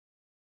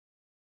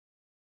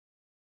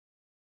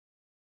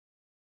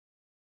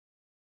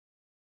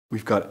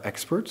We've got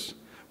experts,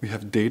 we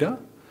have data,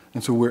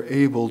 and so we're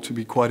able to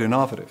be quite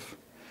innovative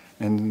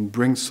and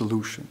bring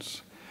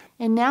solutions.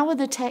 And now with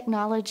the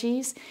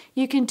technologies,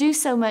 you can do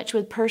so much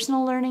with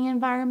personal learning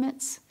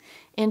environments,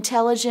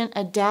 intelligent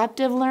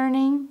adaptive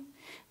learning,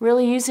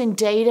 really using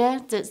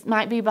data that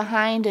might be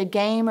behind a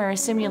game or a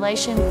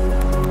simulation.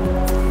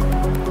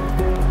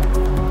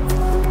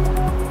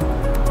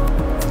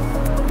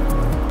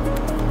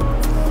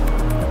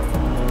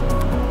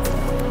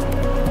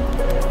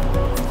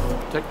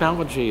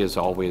 Technology is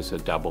always a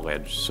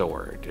double-edged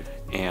sword,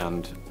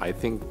 and I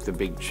think the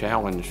big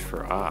challenge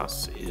for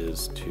us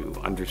is to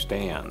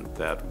understand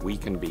that we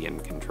can be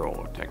in control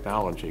of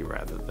technology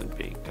rather than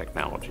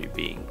technology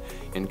being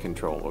in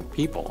control of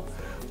people.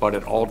 But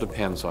it all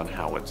depends on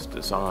how it's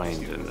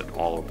designed, and it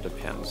all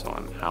depends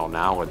on how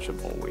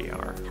knowledgeable we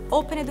are.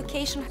 Open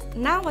education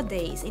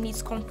nowadays, in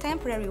its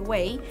contemporary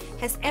way,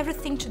 has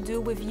everything to do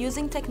with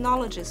using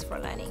technologies for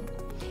learning.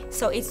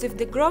 So it's with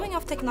the growing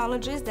of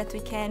technologies that we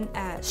can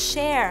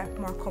share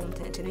more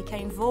content and we can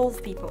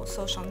involve people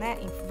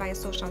via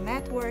social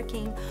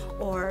networking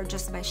or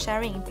just by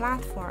sharing in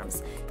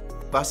platforms.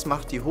 Was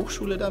macht die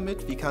Hochschule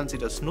damit? Wie kann sie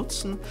das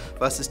nutzen?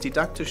 Was ist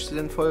didaktisch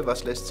sinnvoll?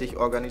 Was lässt sich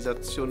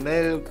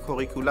organisationell,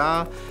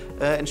 curricular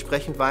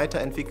entsprechend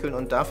weiterentwickeln?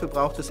 Und dafür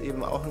braucht es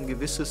eben auch ein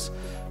gewisses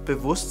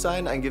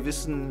Bewusstsein, einen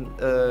gewissen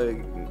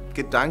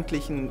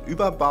gedanklichen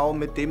Überbau,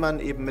 mit dem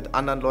man eben mit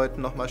anderen Leuten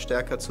noch mal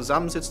stärker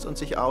zusammensitzt und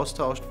sich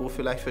austauscht, wo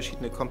vielleicht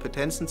verschiedene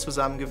Kompetenzen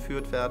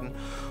zusammengeführt werden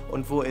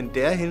und wo in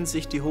der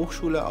Hinsicht die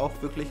Hochschule auch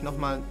wirklich noch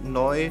mal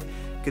neu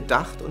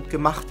gedacht und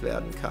gemacht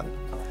werden kann.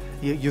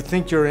 You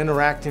think you're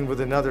interacting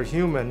with another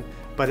human,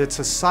 but it's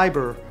a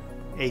cyber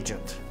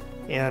agent,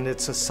 and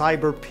it's a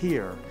cyber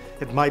peer.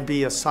 It might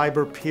be a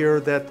cyber peer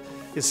that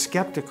is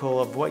skeptical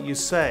of what you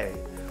say,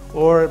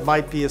 or it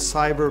might be a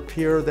cyber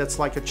peer that's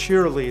like a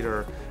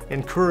cheerleader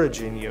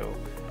encouraging you.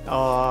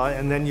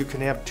 And then you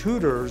can have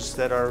tutors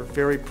that are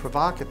very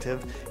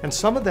provocative, and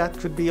some of that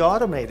could be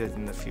automated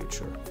in the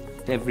future.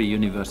 Every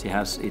university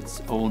has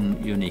its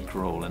own unique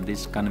role, and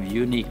this kind of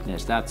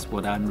uniqueness, that's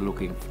what I'm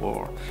looking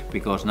for,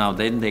 because now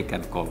then they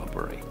can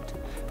collaborate.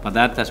 But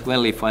that as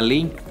well, if I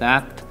link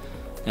that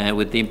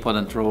with the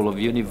important role of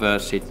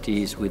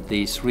universities with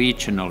these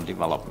regional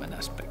development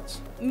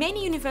aspects.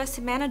 Many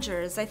university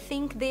managers, I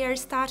think they are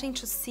starting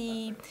to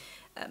see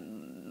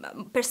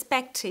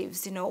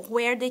perspectives,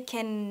 where they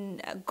can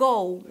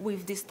go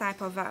with this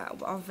type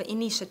of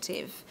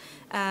initiative.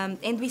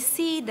 And we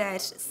see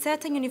that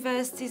certain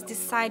universities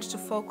decide to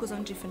focus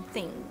on different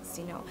things,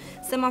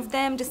 Some of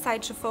them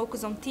decide to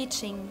focus on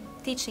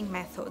teaching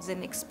methods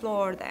and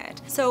explore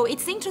that. So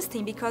it's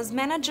interesting because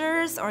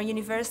managers or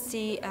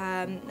university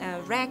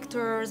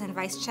rectors and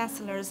vice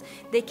chancellors,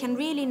 they can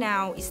really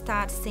now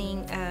start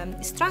seeing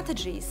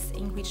strategies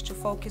in which to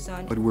focus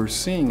on. What we're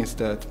seeing is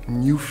that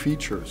new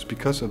features,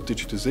 because of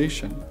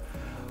digitization,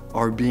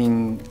 are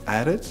being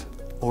added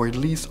or at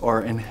least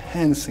are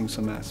enhancing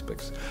some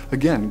aspects.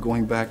 Again,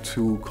 going back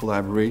to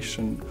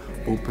collaboration,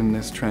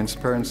 openness,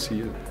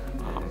 transparency.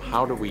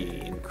 How do we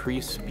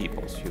increase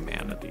people's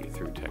humanity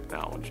through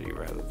technology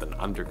rather than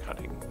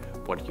undercutting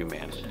what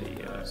humanity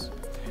is?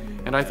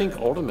 And I think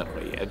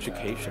ultimately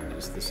education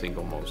is the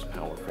single most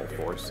powerful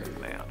force in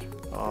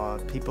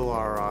that. People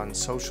are on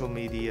social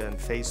media and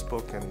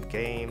Facebook and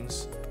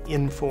games,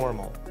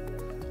 informal.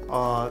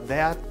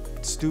 That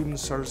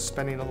students are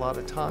spending a lot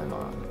of time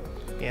on,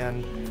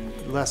 and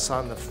less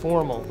on the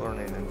formal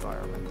learning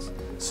environments.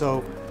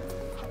 So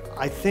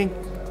I think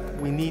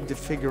we need to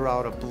figure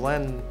out a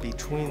blend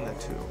between the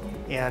two.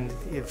 And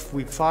if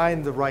we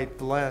find the right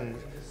blend,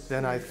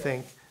 then I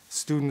think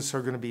students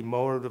are going to be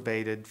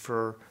motivated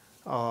for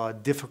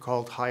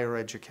difficult higher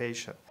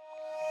education.